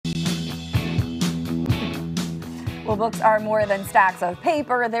Well, books are more than stacks of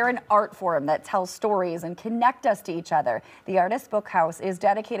paper. They're an art form that tells stories and connect us to each other. The Artist Book House is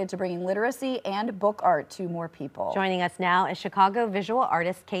dedicated to bringing literacy and book art to more people. Joining us now is Chicago visual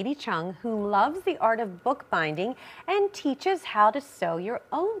artist Katie Chung, who loves the art of bookbinding and teaches how to sew your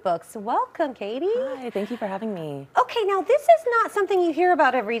own books. Welcome, Katie. Hi, thank you for having me. Okay, now this is not something you hear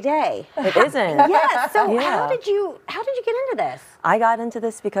about every day. It isn't. Yes. So Yeah. how did you get into this? I got into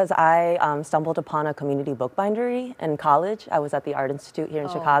this because I stumbled upon a community bookbindery in college. I was at the Art Institute here in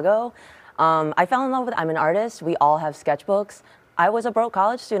Chicago. I fell in love with, I'm an artist. We all have sketchbooks. I was a broke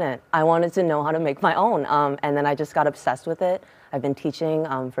college student. I wanted to know how to make my own. And then I just got obsessed with it. I've been teaching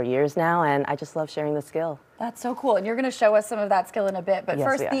for years now, and I just love sharing the skill. That's so cool. And you're going to show us some of that skill in a bit. But Yes,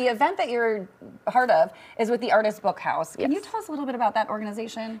 first, the event that you're part of is with the Artist Book House. Can you tell us a little bit about that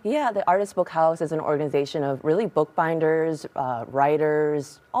organization? Yeah, the Artist Book House is an organization of really bookbinders,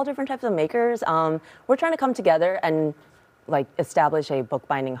 writers, all different types of makers. We're trying to come together and establish a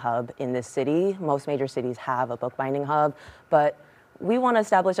bookbinding hub in this city. Most major cities have a bookbinding hub, but we want to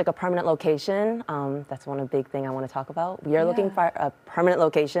establish a permanent location. That's one big thing I want to talk about. We are looking for a permanent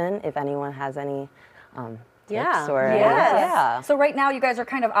location. If anyone has any tips or So right now you guys are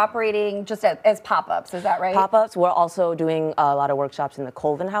kind of operating just as pop-ups, is that right? Pop-ups. We're also doing a lot of workshops in the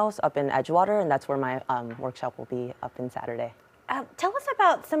Colvin House up in Edgewater, and that's where my workshop will be up in Saturday. Tell us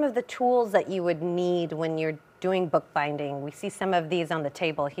about some of the tools that you would need when you're doing bookbinding. We see some of these on the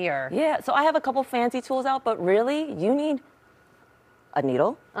table here. Yeah, so I have a couple fancy tools out, but really you need a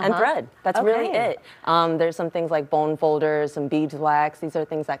needle and thread. That's really it. There's some things like bone folders, some beads wax. These are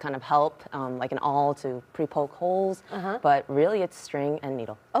things that kind of help, like an awl to pre-poke holes. But really, it's string and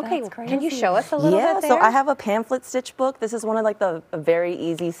needle. Okay, can you show us a little bit there? So I have a pamphlet stitch book. This is one of the very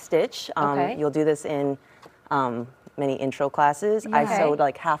easy stitch. You'll do this in many intro classes. I sewed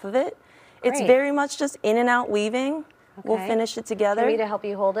half of it. It's very much just in and out weaving. We'll finish it together. For me to help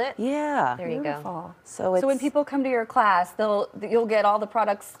you hold it? Yeah. There you go. So when people come to your class, you'll get all the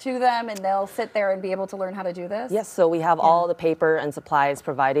products to them and they'll sit there and be able to learn how to do this? Yes, so we have all the paper and supplies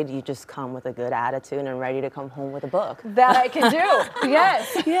provided. You just come with a good attitude and ready to come home with a book. That I can do,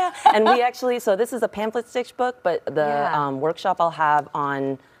 yes. Yeah, and we actually, so this is a pamphlet stitch book, but the workshop I'll have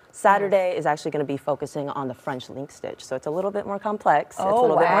on Saturday is actually going to be focusing on the French link stitch. So it's a little bit more complex. It's a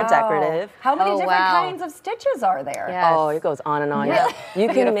little bit more decorative. How many different kinds of stitches are there? Yes. Oh, it goes on and on. Yeah. You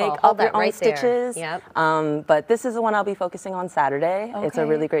can make up your own stitches. But this is the one I'll be focusing on Saturday. It's a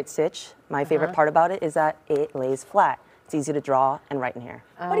really great stitch. My favorite part about it is that it lays flat. It's easy to draw and write in here.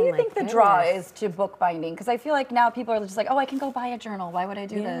 What do you think the draw is to bookbinding? Because I feel like now people are just like, oh, I can go buy a journal. Why would I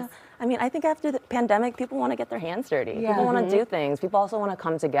do this? I mean, I think after the pandemic, people want to get their hands dirty. People want to do things. People also want to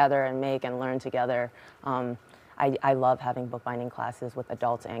come together and make and learn together. I love having bookbinding classes with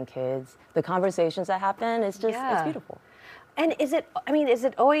adults and kids. The conversations that happen, it's just, it's beautiful. And is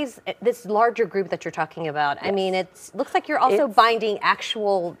it always this larger group that you're talking about? I mean, it looks like you're also binding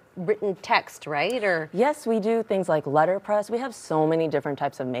actual written text, right? Or yes, we do things like letterpress. We have so many different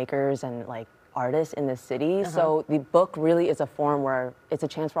types of makers and artists in the city. So the book really is a forum where it's a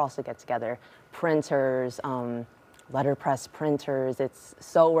chance for us to get together. Printers, letterpress printers, it's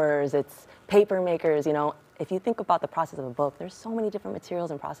sewers, it's paper makers. You know, if you think about the process of a book, there's so many different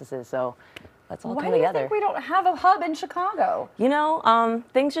materials and processes. So let's all come together. Why do you think we don't have a hub in Chicago? You know,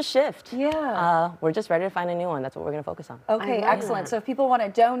 things just shift. Yeah. We're just ready to find a new one. That's what we're going to focus on. Okay, excellent. So if people want to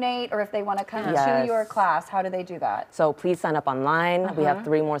donate or if they want to come to your class, how do they do that? So please sign up online. We have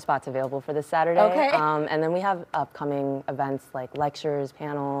 3 more spots available for this Saturday. Okay. And then we have upcoming events like lectures,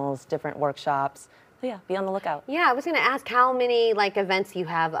 panels, different workshops. So yeah, be on the lookout. Yeah, I was going to ask how many events you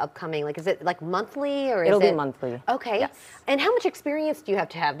have upcoming. Is it monthly or It'll be monthly. Okay. Yes. And how much experience do you have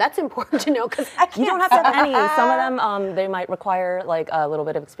to have? That's important to know because I can't. You don't have to have any. Some of them they might require a little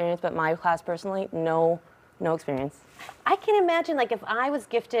bit of experience, but my class personally, no experience. I can imagine if I was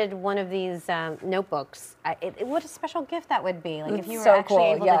gifted one of these notebooks, what a special gift that would be. If you were actually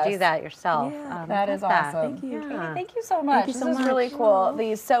able to do that yourself. Yeah, that is awesome. Thank you. Thank you so much. This is really cool.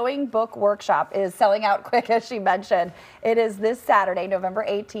 The Sewing Book Workshop is selling out quick, as she mentioned. It is this Saturday, November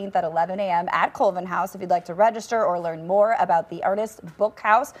 18th at 11 a.m. at Colvin House. If you'd like to register or learn more about the Artist Book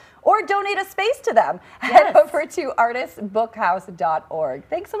House or donate a space to them, head over to artistbookhouse.org.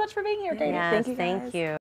 Thanks so much for being here, Katie. Yes, Thank you. Thank you.